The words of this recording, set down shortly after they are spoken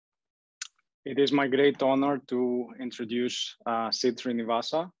It is my great honor to introduce Sid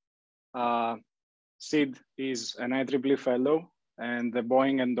Srinivasa. Sid is an IEEE fellow and the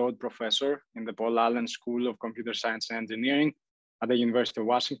Boeing endowed professor in the Paul Allen School of Computer Science and Engineering at the University of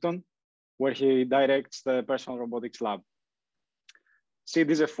Washington, where he directs the Personal Robotics Lab.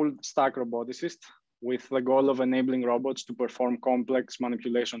 Sid is a full stack roboticist with the goal of enabling robots to perform complex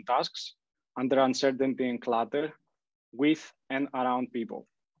manipulation tasks under uncertainty and clutter with and around people.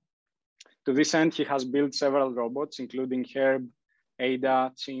 To this end, he has built several robots, including Herb,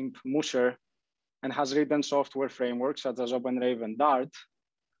 Ada, Chimp, Musher, and has written software frameworks such as OpenRave and Dart,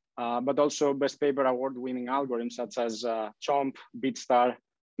 but also Best Paper Award-winning algorithms such as Chomp, BeatStar,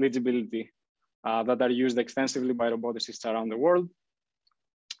 Legibility, that are used extensively by roboticists around the world.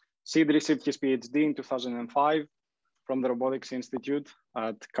 Sid received his PhD in 2005 from the Robotics Institute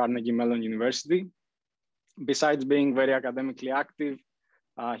at Carnegie Mellon University. Besides being very academically active,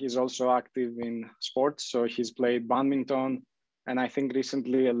 he's also active in sports. So he's played badminton, and I think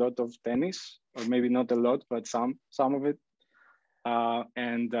recently a lot of tennis, or maybe not a lot, but some of it.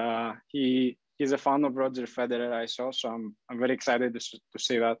 He's a fan of Roger Federer, I saw, so I'm very excited to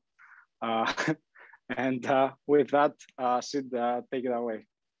see that. With that, Sid, take it away.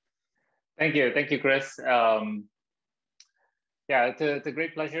 Thank you, Chris. Yeah, it's a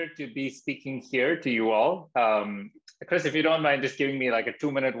great pleasure to be speaking here to you all. Chris, if you don't mind just giving me like a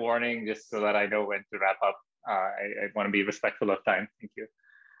 2-minute warning, just so that I know when to wrap up. I want to be respectful of time. Thank you.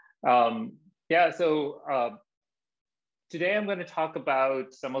 Today I'm going to talk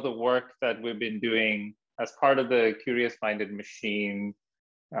about some of the work that we've been doing as part of the Curious Minded Machine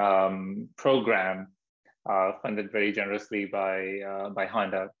program, funded very generously by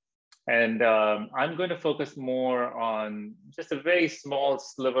Honda. And I'm going to focus more on just a very small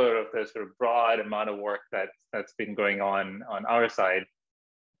sliver of the sort of broad amount of work that's been going on our side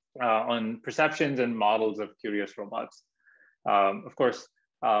on perceptions and models of curious robots. Of course,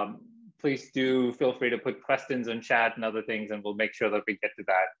 please do feel free to put questions in chat and other things, and we'll make sure that we get to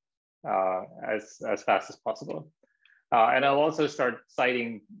that as fast as possible. And I'll also start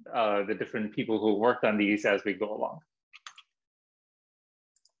citing the different people who worked on these as we go along.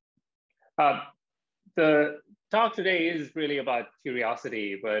 The talk today is really about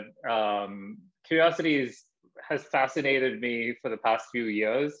curiosity, but curiosity has fascinated me for the past few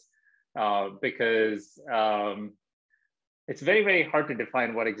years because it's very, very hard to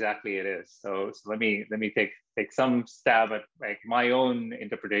define what exactly it is. So let me take some stab at like my own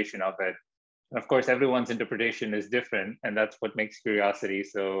interpretation of it. And of course, everyone's interpretation is different, and that's what makes curiosity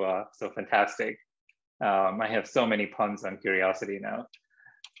so fantastic. I have so many puns on curiosity now.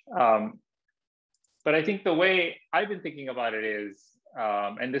 But I think the way I've been thinking about it is,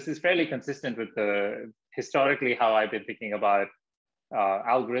 and this is fairly consistent with historically how I've been thinking about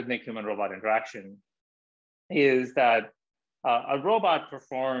algorithmic human-robot interaction, is that a robot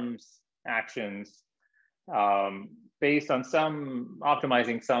performs actions based on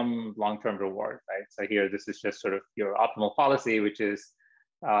optimizing some long-term reward, right? So here, this is just sort of your optimal policy, which is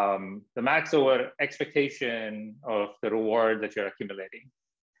the max over expectation of the reward that you're accumulating.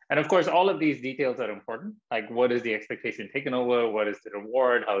 And of course, all of these details are important, like what is the expectation taken over, what is the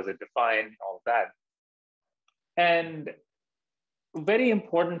reward, how is it defined, all of that. And very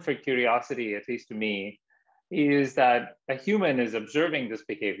important for curiosity, at least to me, is that a human is observing this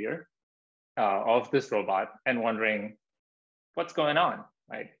behavior of this robot and wondering what's going on,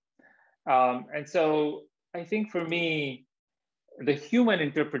 right? And so I think for me, the human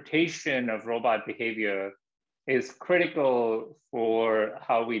interpretation of robot behavior is critical for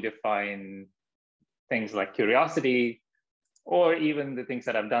how we define things like curiosity, or even the things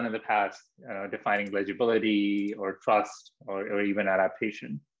that I've done in the past, defining legibility or trust or even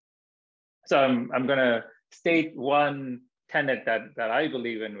adaptation. So I'm going to state one tenet that I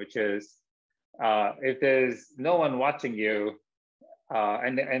believe in, which is if there's no one watching you,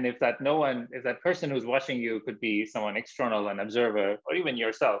 and if that person who's watching you could be someone external, an observer, or even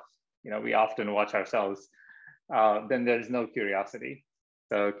yourself, we often watch ourselves, then there's no curiosity.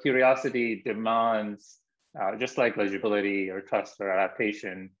 So curiosity demands, just like legibility or trust or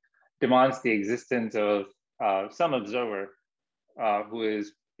adaptation, demands the existence of some observer who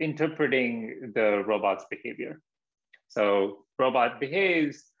is interpreting the robot's behavior. So robot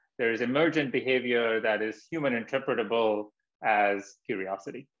behaves, there is emergent behavior that is human interpretable as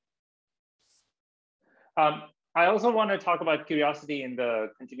curiosity. I also want to talk about curiosity in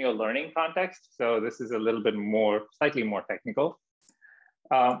the continual learning context. So this is a little bit slightly more technical.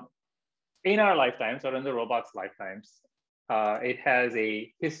 In our lifetimes, or in the robot's lifetimes, it has a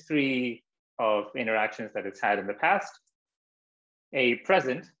history of interactions that it's had in the past, a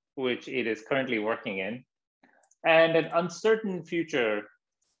present which it is currently working in, and an uncertain future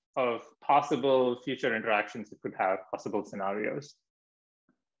of possible future interactions it could have, possible scenarios.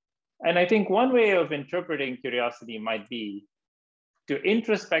 And I think one way of interpreting curiosity might be to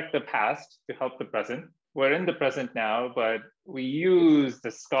introspect the past to help the present. We're in the present now, but we use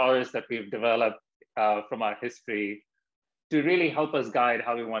the scars that we've developed from our history to really help us guide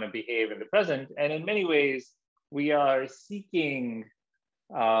how we want to behave in the present. And in many ways, we are seeking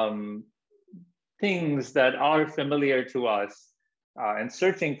things that are familiar to us and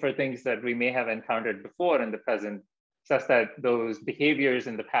searching for things that we may have encountered before in the present, such that those behaviors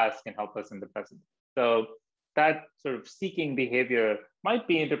in the past can help us in the present. So that sort of seeking behavior might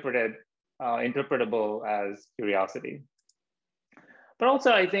be interpretable as curiosity. But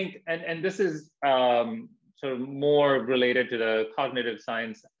also I think, and this is sort of more related to the cognitive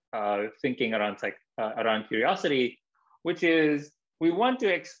science thinking around curiosity, which is we want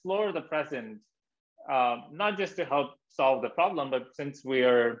to explore the present, not just to help solve the problem, but since we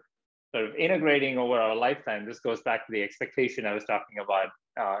are sort of integrating over our lifetime, this goes back to the expectation I was talking about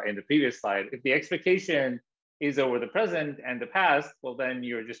in the previous slide. If the expectation is over the present and the past, well, then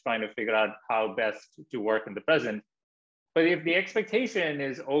you're just trying to figure out how best to work in the present. But if the expectation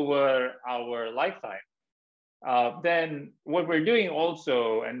is over our lifetime, then what we're doing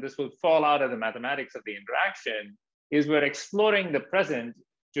also, and this will fall out of the mathematics of the interaction, is we're exploring the present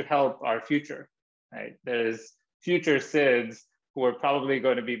to help our future, right? There's future SIDS who are probably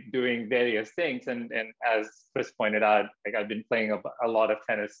going to be doing various things. And as Chris pointed out, like I've been playing a lot of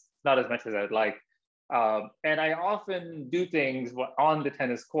tennis, not as much as I'd like. And I often do things on the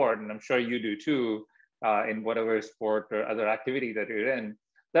tennis court, and I'm sure you do too, in whatever sport or other activity that you're in,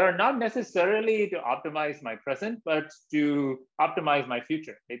 that are not necessarily to optimize my present, but to optimize my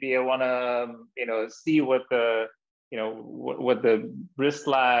future. Maybe I want to, see what the, what the wrist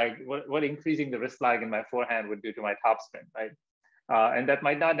lag, what increasing the wrist lag in my forehand would do to my topspin, right? And that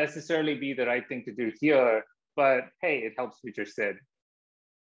might not necessarily be the right thing to do here, but hey, it helps future SID.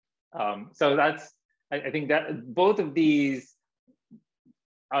 So that's, I think that both of these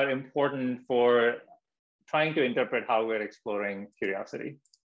are important for trying to interpret how we're exploring curiosity.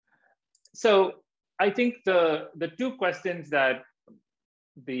 So I think the two questions that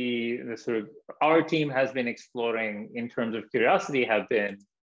the sort of our team has been exploring in terms of curiosity have been,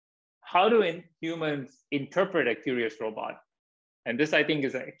 how do humans interpret a curious robot? And this, I think,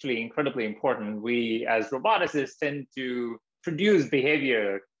 is actually incredibly important. We, as roboticists, tend to produce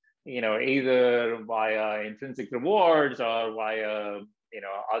behavior, either via intrinsic rewards or via,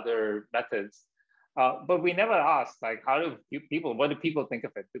 other methods. But we never ask, like, what do people think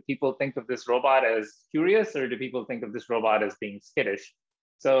of it? Do people think of this robot as curious, or do people think of this robot as being skittish?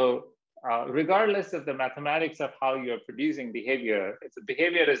 So regardless of the mathematics of how you're producing behavior, if the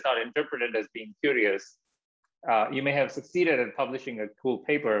behavior is not interpreted as being curious, you may have succeeded at publishing a cool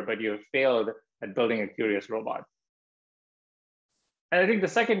paper, but you have failed at building a curious robot. And I think the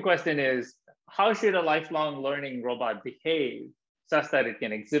second question is, how should a lifelong learning robot behave such that it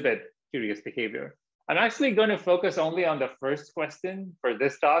can exhibit curious behavior? I'm actually going to focus only on the first question for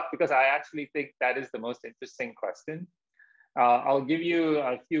this talk, because I actually think that is the most interesting question. I'll give you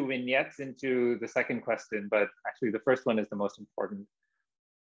a few vignettes into the second question, but actually the first one is the most important.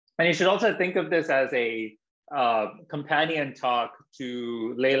 And you should also think of this as a companion talk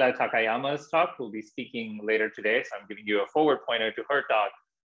to Leila Takayama's talk, who'll be speaking later today. So I'm giving you a forward pointer to her talk.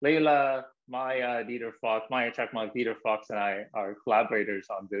 Leila, Maya Chakmak, Dieter Fox, and I are collaborators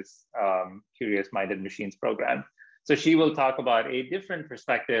on this Curious Minded Machines program. So she will talk about a different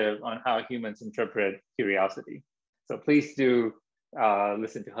perspective on how humans interpret curiosity. So please do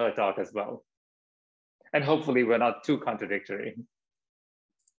listen to her talk as well. And hopefully we're not too contradictory.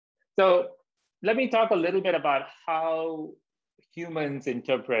 So let me talk a little bit about how humans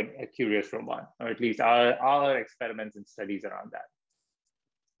interpret a curious robot, or at least our experiments and studies around that.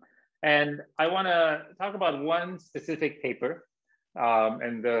 And I want to talk about one specific paper,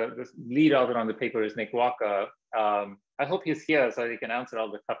 and the lead author on the paper is Nick Walker. I hope he's here so he can answer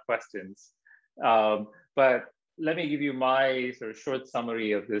all the tough questions. But let me give you my sort of short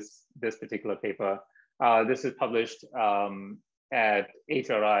summary of this particular paper. This is published at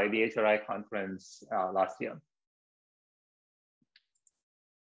HRI, the HRI conference last year.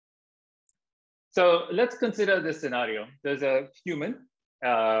 So let's consider this scenario. There's a human,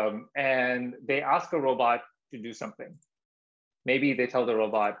 and they ask a robot to do something. Maybe they tell the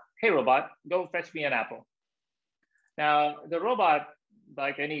robot, hey robot, go fetch me an apple. Now the robot,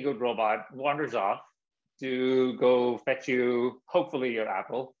 like any good robot, wanders off to go fetch you, hopefully, your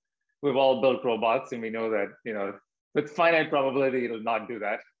apple. We've all built robots and we know that, with finite probability, it'll not do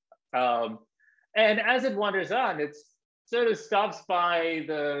that. And as it wanders on, it sort of stops by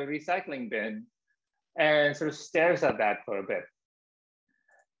the recycling bin and sort of stares at that for a bit.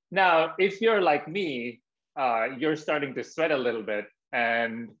 Now, if you're like me, you're starting to sweat a little bit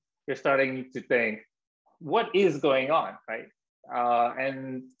and you're starting to think, what is going on, right?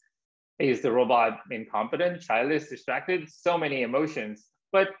 And is the robot incompetent, childish, distracted? So many emotions.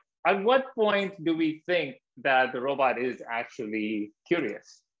 But at what point do we think that the robot is actually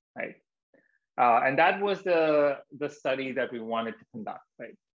curious, right? And that was the study that we wanted to conduct,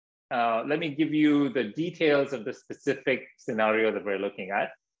 right? Let me give you the details of the specific scenario that we're looking at.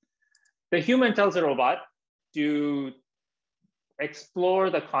 The human tells a robot to explore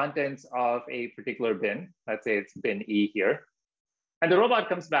the contents of a particular bin. Let's say it's bin E here. And the robot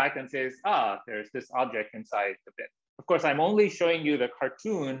comes back and says, there's this object inside the bin. Of course, I'm only showing you the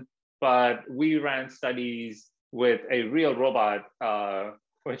cartoon, but we ran studies with a real robot,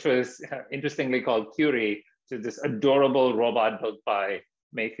 which was interestingly called Curie, which is this adorable robot built by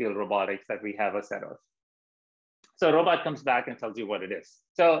Mayfield Robotics that we have a set of. So a robot comes back and tells you what it is.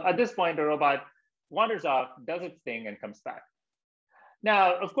 So at this point, the robot wanders off, does its thing, and comes back.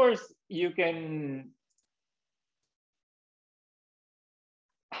 Now, of course, you can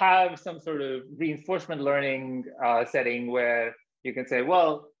have some sort of reinforcement learning setting where you can say,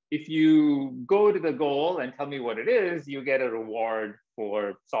 well, if you go to the goal and tell me what it is, you get a reward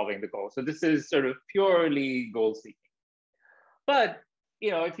for solving the goal. So this is sort of purely goal seeking. But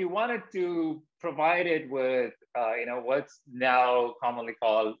if you wanted to provide it with what's now commonly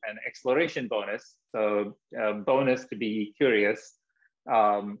called an exploration bonus, so a bonus to be curious,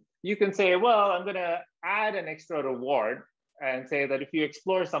 you can say, well, I'm going to add an extra reward and say that if you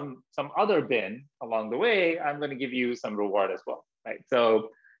explore some other bin along the way, I'm going to give you some reward as well, right? So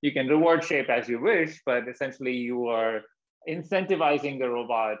you can reward shape as you wish, but essentially you are incentivizing the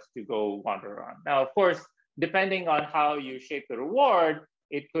robot to go wander around. Now, of course, depending on how you shape the reward,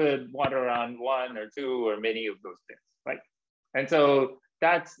 it could wander around one or two or many of those bins, right? And so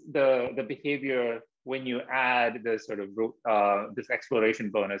that's the behavior when you add this sort of this exploration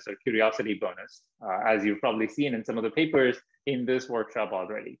bonus or curiosity bonus, as you've probably seen in some of the papers in this workshop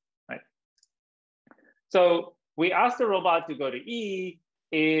already, right? So we asked the robot to go to E,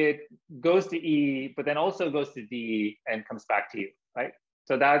 it goes to E, but then also goes to D and comes back to you, right?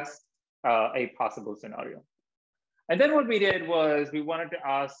 So that's a possible scenario. And then what we did was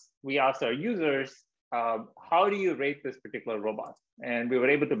we asked our users, how do you rate this particular robot? And we were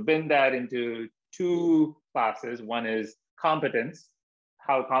able to bin that into two classes. One is competence,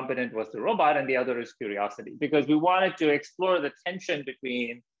 how competent was the robot, and the other is curiosity, because we wanted to explore the tension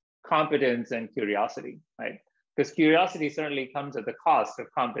between competence and curiosity, right? Because curiosity certainly comes at the cost of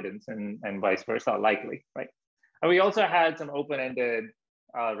competence and vice versa, likely, right? And we also had some open-ended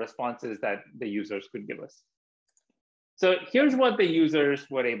responses that the users could give us. So here's what the users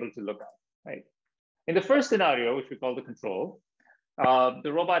were able to look at, right? In the first scenario, which we call the control,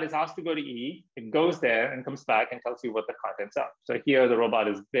 the robot is asked to go to E, it goes there and comes back and tells you what the contents are. So here the robot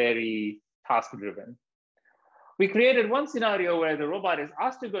is very task-driven. We created one scenario where the robot is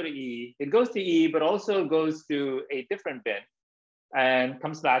asked to go to E, it goes to E, but also goes to a different bin and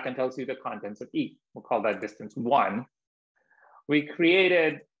comes back and tells you the contents of E. We'll call that distance 1. We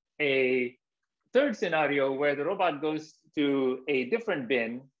created a third scenario where the robot goes to a different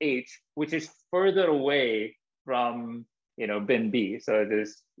bin, H, which is further away from bin B. So it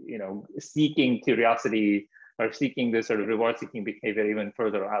is seeking curiosity or seeking this sort of reward-seeking behavior even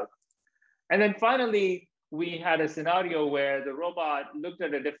further out. And then finally, we had a scenario where the robot looked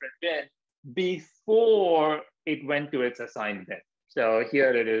at a different bin before it went to its assigned bin. So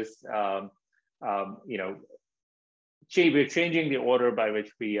here it is, we're changing the order by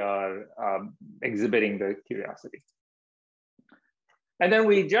which we are exhibiting the curiosity. And then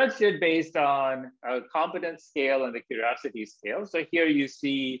we judged it based on a competence scale and the curiosity scale. So here you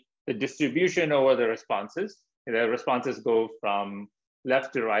see the distribution over the responses. The responses go from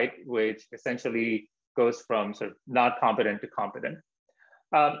left to right, which essentially goes from sort of not competent to competent.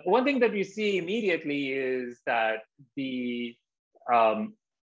 One thing that you see immediately is that the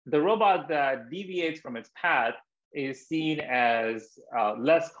robot that deviates from its path is seen as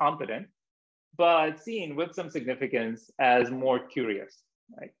less competent, but seen with some significance as more curious,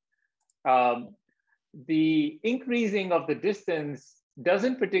 right? The increasing of the distance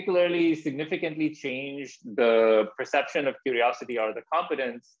doesn't particularly significantly change the perception of curiosity or the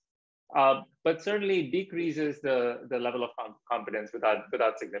competence, but certainly decreases the level of competence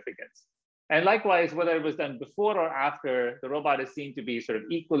without significance. And likewise, whether it was done before or after, the robot is seen to be sort of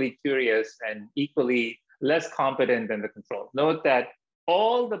equally curious and equally less competent than the control. Note that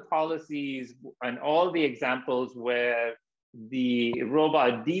all the policies and all the examples where the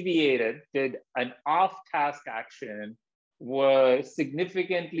robot deviated, did an off-task action, were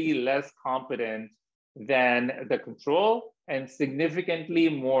significantly less competent than the control and significantly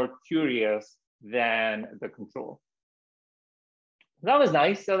more curious than the control. That was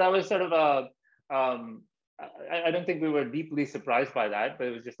nice. So that was sort of a, I don't think we were deeply surprised by that, but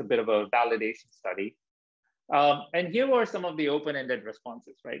it was just a bit of a validation study. And here were some of the open-ended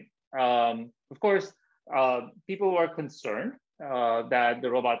responses, right? Of course, people were concerned that the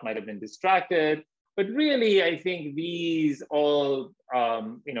robot might have been distracted, but really, I think these all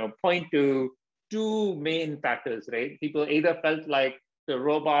point to two main factors, right? People either felt like the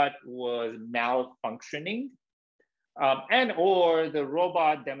robot was malfunctioning, and or the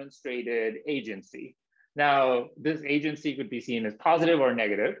robot demonstrated agency. Now, this agency could be seen as positive or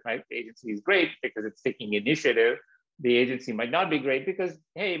negative, right? The agency is great because it's taking initiative. The agency might not be great because,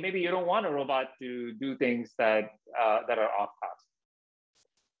 hey, maybe you don't want a robot to do things that are off task.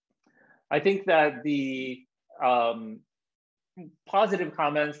 I think that the positive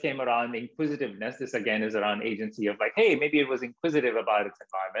comments came around inquisitiveness. This again is around agency of like, hey, maybe it was inquisitive about its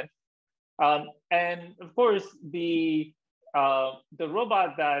environment. And of course, the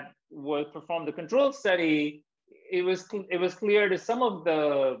robot that performed the control study, it was clear to some of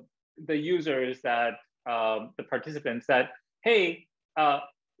the users that the participants that, hey,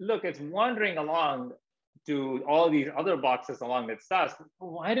 look, it's wandering along to all these other boxes along its task.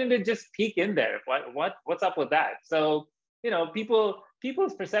 Why didn't it just peek in there? What's up with that? So,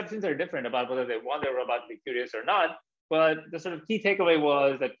 people's perceptions are different about whether they want their robot to be curious or not. But the sort of key takeaway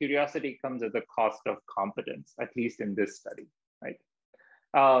was that curiosity comes at the cost of competence, at least in this study, right?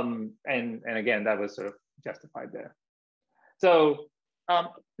 And again, that was sort of justified there. So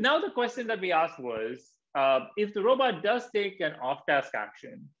now the question that we asked was, if the robot does take an off-task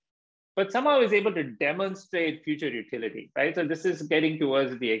action, but somehow is able to demonstrate future utility, right? So this is getting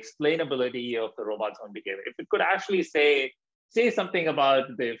towards the explainability of the robot's own behavior. If it could actually say something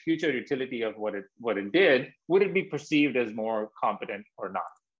about the future utility of what it did, would it be perceived as more competent or not,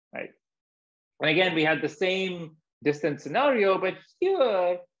 right? And again, we had the same distance scenario, but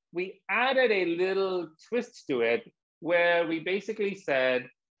here we added a little twist to it where we basically said,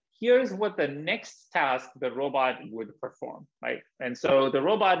 here's what the next task the robot would perform, right? And so the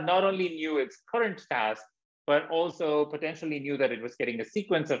robot not only knew its current task, but also potentially knew that it was getting a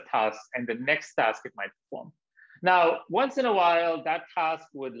sequence of tasks and the next task it might perform. Now, once in a while, that task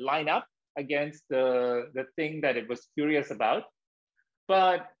would line up against the thing that it was curious about.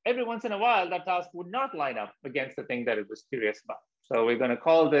 But every once in a while, that task would not line up against the thing that it was curious about. So we're going to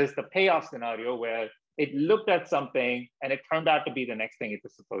call this the payoff scenario, where it looked at something and it turned out to be the next thing it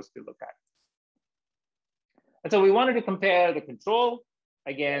was supposed to look at. And so we wanted to compare the control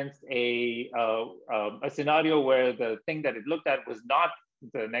against a scenario where the thing that it looked at was not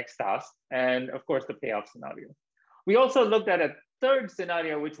the next task, and of course, the payoff scenario. We also looked at a third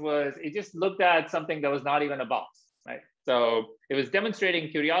scenario, which was it just looked at something that was not even a box, right? So it was demonstrating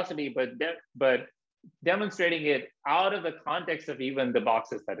curiosity, but demonstrating it out of the context of even the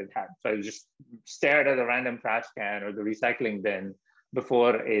boxes that it had. So it just stared at a random trash can or the recycling bin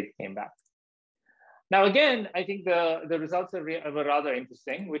before it came back. Now, again, I think the results are rather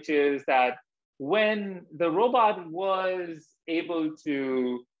interesting, which is that when the robot was able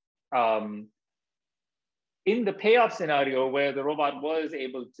to, in the payoff scenario where the robot was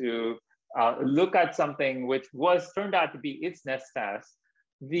able to look at something which turned out to be its next task,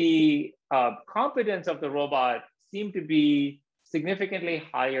 the competence of the robot seemed to be significantly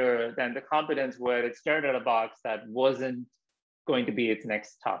higher than the competence where it stared at a box that wasn't going to be its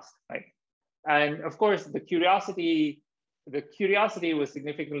next task, right? And of course, the curiosity was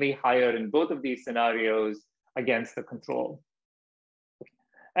significantly higher in both of these scenarios against the control.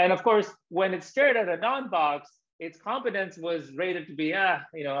 And of course, when it stared at a non-box, its competence was rated to be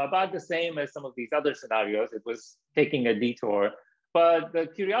about the same as some of these other scenarios. It was taking a detour, but the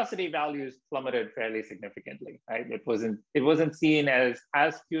curiosity values plummeted fairly significantly, right? It wasn't seen as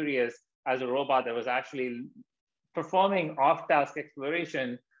curious as a robot that was actually performing off-task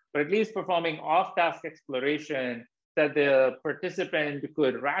exploration, but at least performing off-task exploration that the participant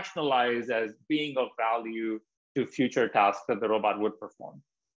could rationalize as being of value to future tasks that the robot would perform.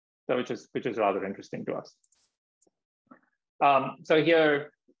 So which is rather interesting to us. So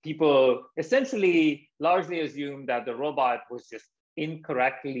here, people essentially largely assume that the robot was just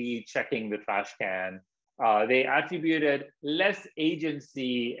incorrectly checking the trash can. They attributed less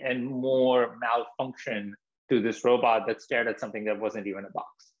agency and more malfunction to this robot that stared at something that wasn't even a box.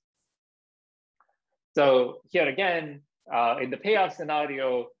 So here again, in the payoff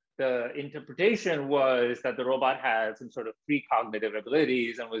scenario, the interpretation was that the robot had some sort of precognitive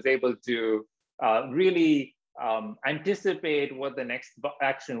abilities and was able to really anticipate what the next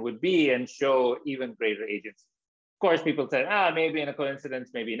action would be and show even greater agency. Of course, people said, maybe in a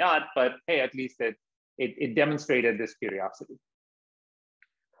coincidence, maybe not, but hey, at least it demonstrated this curiosity.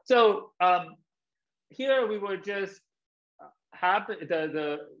 So here we were just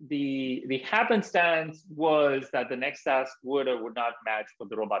the happenstance was that the next task would or would not match what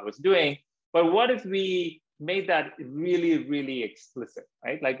the robot was doing. But what if we made that really, really explicit,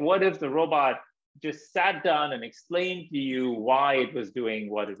 right? Like, what if the robot just sat down and explained to you why it was doing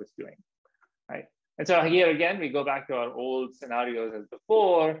what it was doing, right? And so here again, we go back to our old scenarios as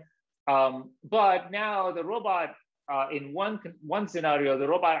before, but now the robot, in one scenario, the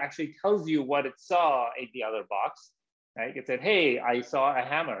robot actually tells you what it saw in the other box, right? It said, hey, I saw a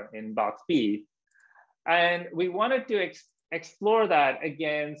hammer in box B. And we wanted to explore that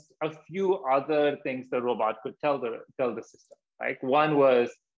against a few other things the robot could tell the system, right? One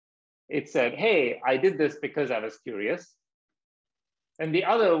was, it said, hey, I did this because I was curious. And the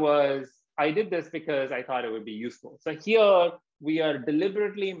other was, I did this because I thought it would be useful. So here we are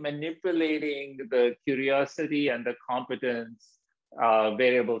deliberately manipulating the curiosity and the competence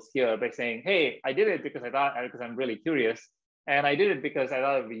variables here by saying, hey, I did it because I'm really curious. And I did it because I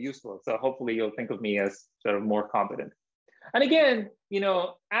thought it would be useful. So hopefully you'll think of me as sort of more competent. And again,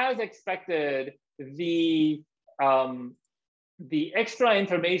 as expected, the extra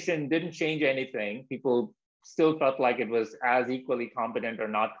information didn't change anything. People still felt like it was as equally competent or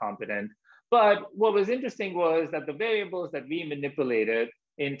not competent. But what was interesting was that the variables that we manipulated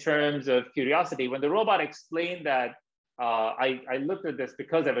in terms of curiosity, when the robot explained that I looked at this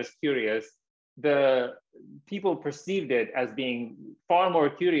because I was curious, the people perceived it as being far more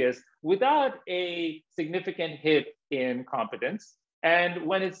curious without a significant hit in competence. And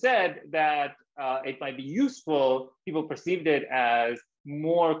when it said that it might be useful, people perceived it as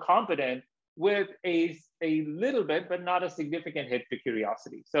more competent with a little bit, but not a significant hit to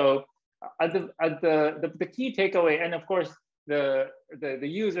curiosity. So the key takeaway, and of course, the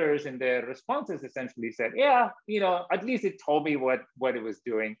users in their responses essentially said, yeah, at least it told me what it was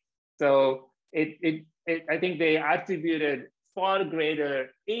doing. So I think they attributed far greater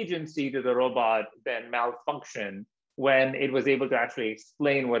agency to the robot than malfunction when it was able to actually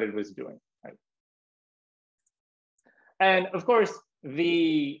explain what it was doing. Right? And of course,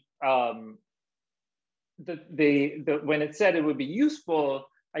 when it said it would be useful,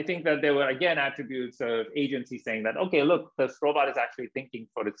 I think that there were, again, attributes of agency saying that, okay, look, this robot is actually thinking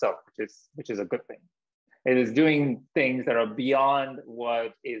for itself, which is a good thing. It is doing things that are beyond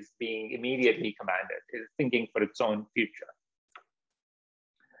what is being immediately commanded. It is thinking for its own future.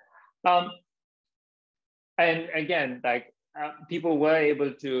 And again, like people were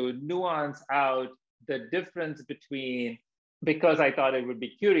able to nuance out the difference between because I thought it would be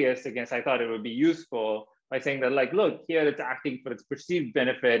curious against I thought it would be useful, by saying that, like, look, here it's acting for its perceived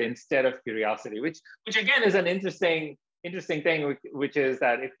benefit instead of curiosity, which again is an interesting thing, which is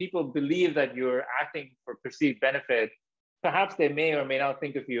that if people believe that you're acting for perceived benefit, perhaps they may or may not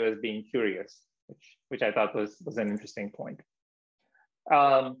think of you as being curious, which I thought was an interesting point.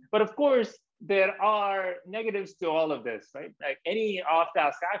 But of course, there are negatives to all of this, right? Like any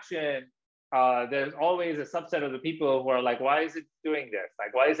off-task action, there's always a subset of the people who are like, why is it doing this?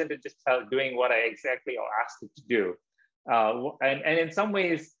 Like, why isn't it just doing what I exactly asked it to do? And in some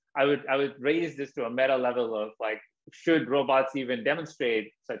ways, I would raise this to a meta level of like, should robots even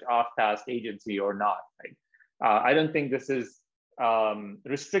demonstrate such off-task agency or not? Right? I don't think this is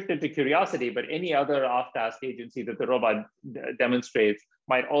restricted to curiosity, but any other off-task agency that the robot demonstrates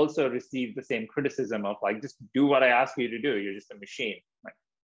might also receive the same criticism of like, just do what I ask you to do. You're just a machine. Right?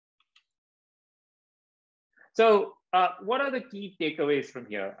 So what are the key takeaways from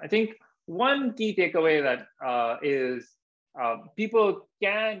here? I think one key takeaway that is people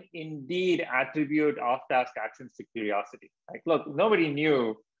can indeed attribute off-task actions to curiosity. Like, look, nobody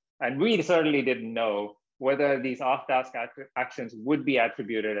knew, and we certainly didn't know whether these off-task actions could be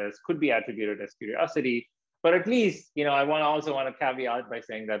attributed as curiosity. But at least, I also want to caveat by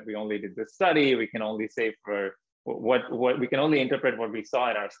saying that we only did this study. We can only say for what we can only interpret what we saw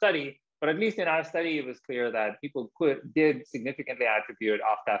in our study. But at least in our study, it was clear that people did significantly attribute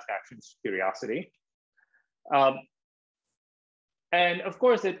off-task actions to curiosity. And of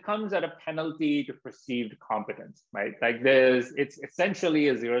course, it comes at a penalty to perceived competence, right? Like it's essentially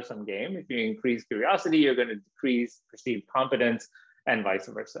a zero-sum game. If you increase curiosity, you're going to decrease perceived competence and vice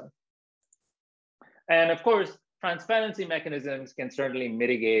versa. And of course, transparency mechanisms can certainly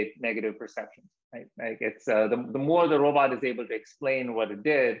mitigate negative perceptions. right? Like it's the more the robot is able to explain what it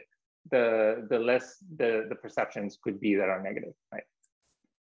did, the less the perceptions could be that are negative, right?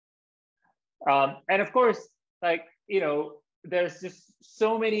 And of course, like, there's just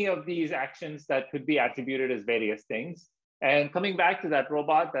so many of these actions that could be attributed as various things. And coming back to that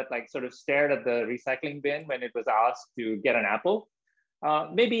robot that like sort of stared at the recycling bin when it was asked to get an apple,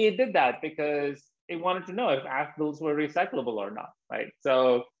 maybe it did that because it wanted to know if apples were recyclable or not, right?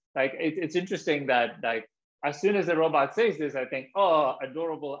 So like it's interesting that like as soon as the robot says this, I think, oh,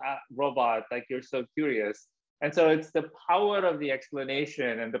 adorable robot, like you're so curious. And so it's the power of the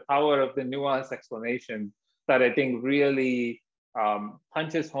explanation and the power of the nuanced explanation that I think really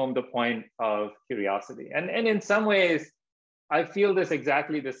punches home the point of curiosity. And in some ways, I feel this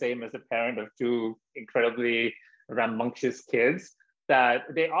exactly the same as a parent of two incredibly rambunctious kids, that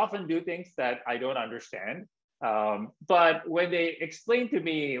they often do things that I don't understand. But when they explain to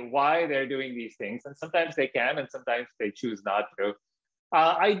me why they're doing these things, and sometimes they can, and sometimes they choose not to,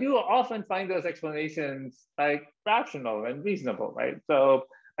 I do often find those explanations like rational and reasonable, right? So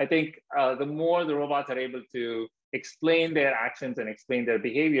I think the more the robots are able to explain their actions and explain their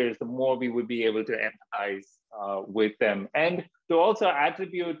behaviors, the more we would be able to empathize with them, and to also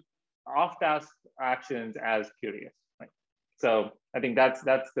attribute off-task actions as curious, right? So I think that's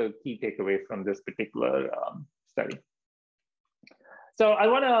the key takeaway from this particular study. So I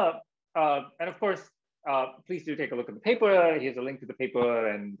want to, and of course, please do take a look at the paper. Here's a link to the paper,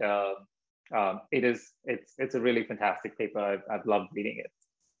 and it's a really fantastic paper. I've loved reading it.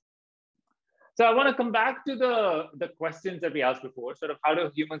 So I want to come back to the questions that we asked before, sort of how do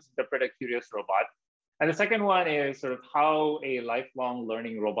humans interpret a curious robot? And the second one is sort of how a lifelong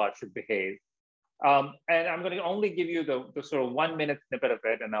learning robot should behave. And I'm going to only give you the sort of 1 minute snippet of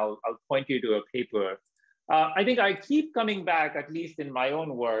it, and I'll point you to a paper. I think I keep coming back, at least in my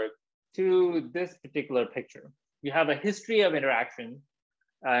own work, to this particular picture. You have a history of interaction,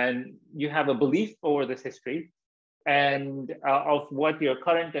 and you have a belief over this history, and of what your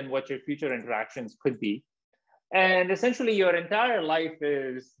current and what your future interactions could be. And essentially your entire life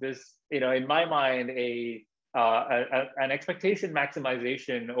is this, in my mind, an expectation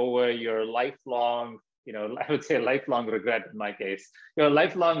maximization over your lifelong, I would say lifelong regret in my case, your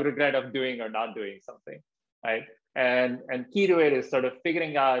lifelong regret of doing or not doing something, right? And key to it is sort of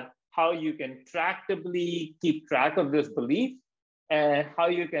figuring out how you can tractably keep track of this belief, and how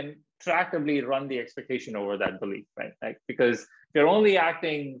you can tractably run the expectation over that belief, right? Like, because if you're only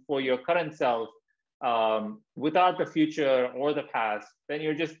acting for your current self without the future or the past, then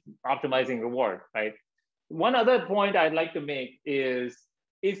you're just optimizing reward, right? One other point I'd like to make is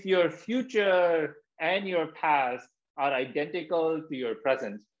if your future and your past are identical to your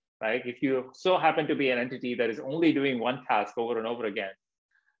present, right? If you so happen to be an entity that is only doing one task over and over again,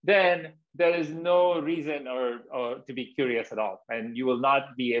 then there is no reason or to be curious at all. And you will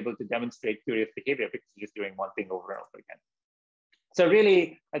not be able to demonstrate curious behavior because you're just doing one thing over and over again. So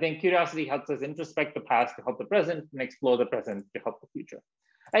really, I think curiosity helps us introspect the past to help the present, and explore the present to help the future.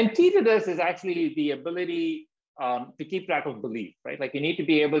 And key to this is actually the ability to keep track of belief, right? Like you need to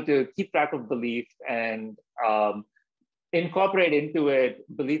be able to keep track of belief and incorporate into it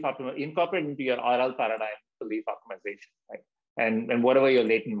incorporate into your RL paradigm belief optimization, right? And whatever your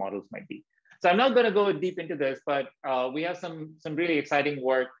latent models might be. So I'm not going to go deep into this, but we have some really exciting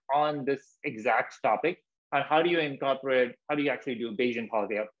work on this exact topic on how do you actually do Bayesian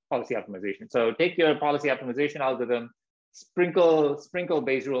policy optimization. So take your policy optimization algorithm, sprinkle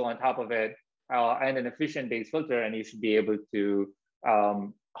Bayes rule on top of it, and an efficient Bayes filter, and you should be able to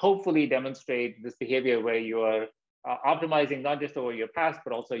hopefully demonstrate this behavior where you are optimizing not just over your past,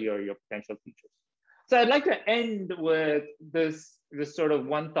 but also your potential features. So I'd like to end with this sort of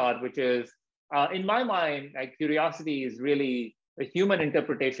one thought, which is, in my mind, curiosity is really a human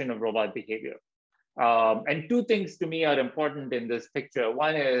interpretation of robot behavior. And two things to me are important in this picture.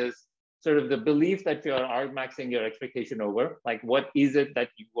 One is sort of the belief that you're argmaxing your expectation over, like what is it that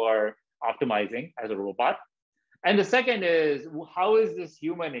you are optimizing as a robot? And the second is, how is this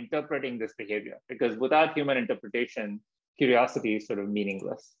human interpreting this behavior? Because without human interpretation, curiosity is sort of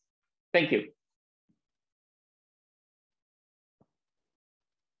meaningless. Thank you.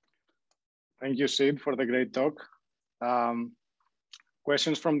 Thank you, Sid, for the great talk.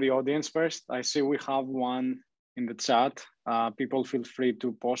 Questions from the audience first. I see we have one in the chat. People feel free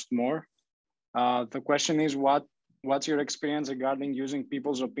to post more. The question is, what's your experience regarding using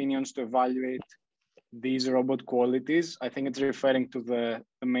people's opinions to evaluate these robot qualities? I think it's referring to the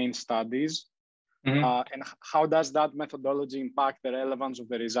main studies. Mm-hmm. And how does that methodology impact the relevance of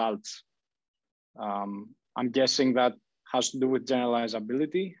the results? I'm guessing that has to do with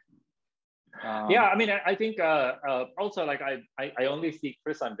generalizability. Yeah, I mean, I think also like I only see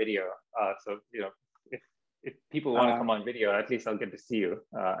Chris on video, so you know, if people want to come on video, at least I'll get to see you.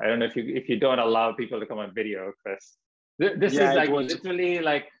 I don't know if you don't allow people to come on video, Chris. This is like literally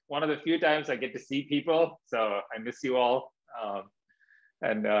like one of the few times I get to see people, so I miss you all.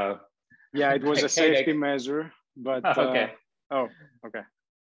 And yeah, it was a safety measure, but okay. Oh, okay.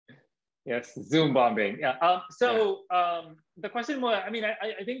 Yes, Zoom bombing. Yeah. The question was, I mean,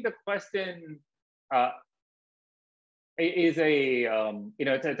 I think the question is a you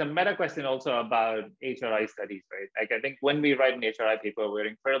know, it's a meta question also about HRI studies, right? Like I think when we write an HRI paper, we're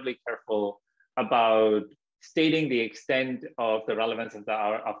incredibly careful about stating the extent of the relevance of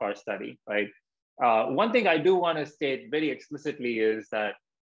our study, right? One thing I do want to state very explicitly is that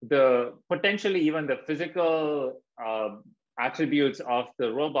the potentially even the physical attributes of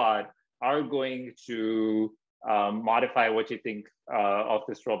the robot are going to modify what you think of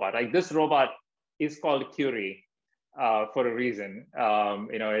this robot. Like this robot is called Curie for a reason.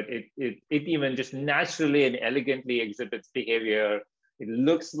 You know, it even just naturally and elegantly exhibits behavior. It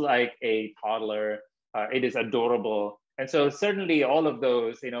looks like a toddler. It is adorable. And so certainly all of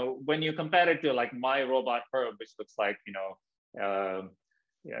those, you know, when you compare it to like my robot Herb, which looks like, you know,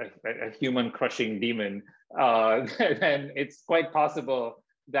 a human crushing demon, then it's quite possible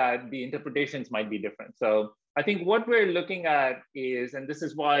that the interpretations might be different. So I think what we're looking at is, and this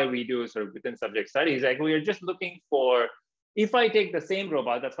is why we do sort of within subject studies, like we are just looking for, if I take the same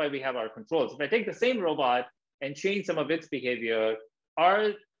robot, that's why we have our controls. If I take the same robot and change some of its behavior,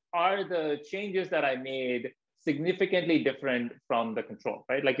 are the changes that I made significantly different from the control,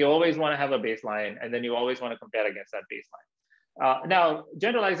 right? Like you always want to have a baseline, and then you always want to compare against that baseline. Now,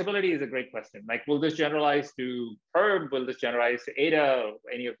 generalizability is a great question. Like, will this generalize to Herb? Will this generalize to Ada or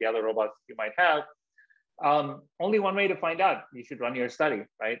any of the other robots you might have? Only one way to find out. You should run your study,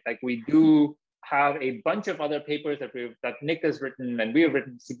 right? Like we do have a bunch of other papers that Nick has written and we have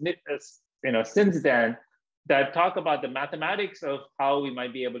written, you know, since then, that talk about the mathematics of how we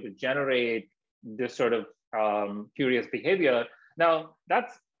might be able to generate this sort of curious behavior. Now,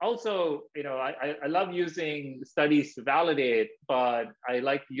 that's also, you know, I love using studies to validate, but I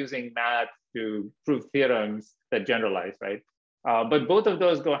like using math to prove theorems that generalize, right? But both of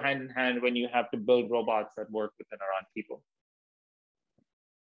those go hand in hand when you have to build robots that work with and around people.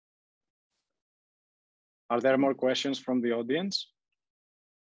 Are there more questions from the audience?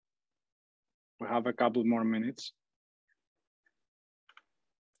 We have a couple more minutes.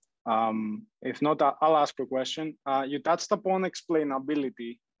 If not, I'll ask a question. You touched upon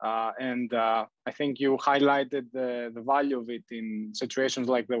explainability, and I think you highlighted the value of it in situations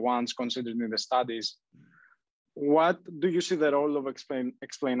like the ones considered in the studies. What do you see the role of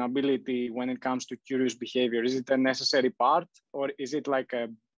explainability when it comes to curious behavior? Is it a necessary part, or is it like a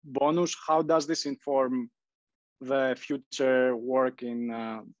bonus? How does this inform the future work in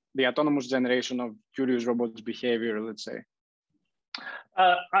the autonomous generation of curious robots' behavior, let's say?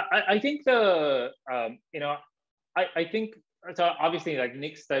 I think the, you know, I think, so obviously like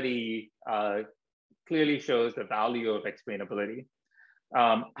Nick's study clearly shows the value of explainability.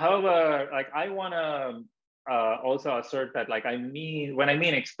 However, like I want to also assert that, like, when I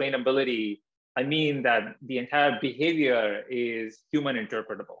mean explainability, I mean that the entire behavior is human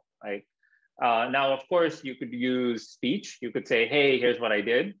interpretable, right? Now, of course, you could use speech. You could say, hey, here's what I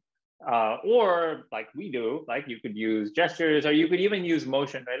did. Or like we do, like you could use gestures, or you could even use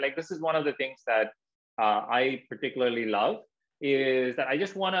motion, right? Like this is one of the things that I particularly love, is that I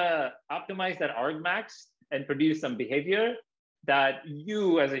just want to optimize that argmax and produce some behavior that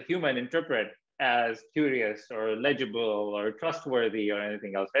you as a human interpret as curious or legible or trustworthy or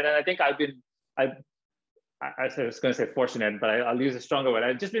anything else, right? And I think I was going to say fortunate, but I'll use a stronger word.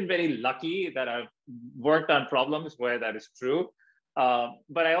 I've just been very lucky that I've worked on problems where that is true.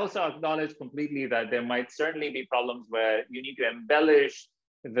 But I also acknowledge completely that there might certainly be problems where you need to embellish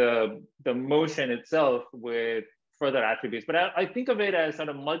the motion itself with further attributes. But I think of it as sort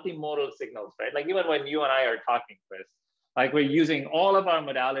of multimodal signals, right? Like even when you and I are talking, Chris, like we're using all of our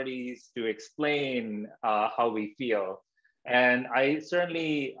modalities to explain how we feel. And I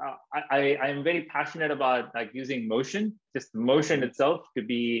certainly, I'm very passionate about like using motion, just motion itself to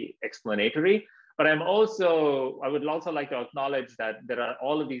be explanatory. But I would also like to acknowledge that there are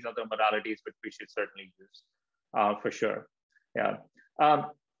all of these other modalities which we should certainly use for sure. Yeah.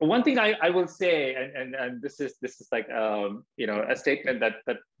 One thing I will say, and this is like you know, a statement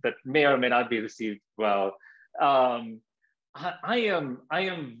that may or may not be received well. I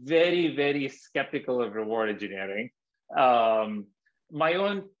am very, very skeptical of reward engineering. My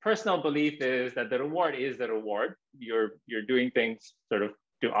own personal belief is that the reward is the reward. You're doing things sort of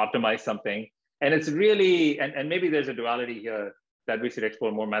optimize something. And it's really, and maybe there's a duality here that we should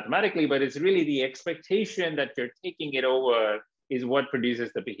explore more mathematically, but it's really the expectation that you're taking it over is what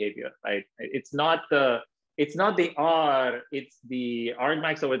produces the behavior, right? It's not the R, it's the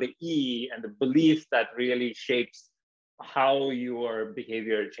argmax over the E and the belief that really shapes how your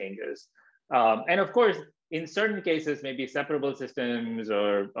behavior changes. And of course, in certain cases, maybe separable systems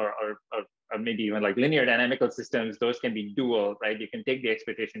or maybe even like linear dynamical systems, those can be dual, right? You can take the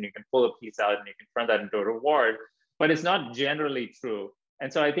expectation, you can pull a piece out and you can turn that into a reward, but it's not generally true.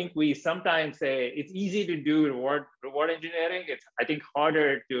 And so I think we sometimes say it's easy to do reward engineering. It's, I think,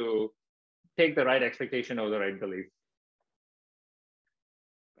 harder to take the right expectation over the right belief.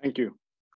 Thank you.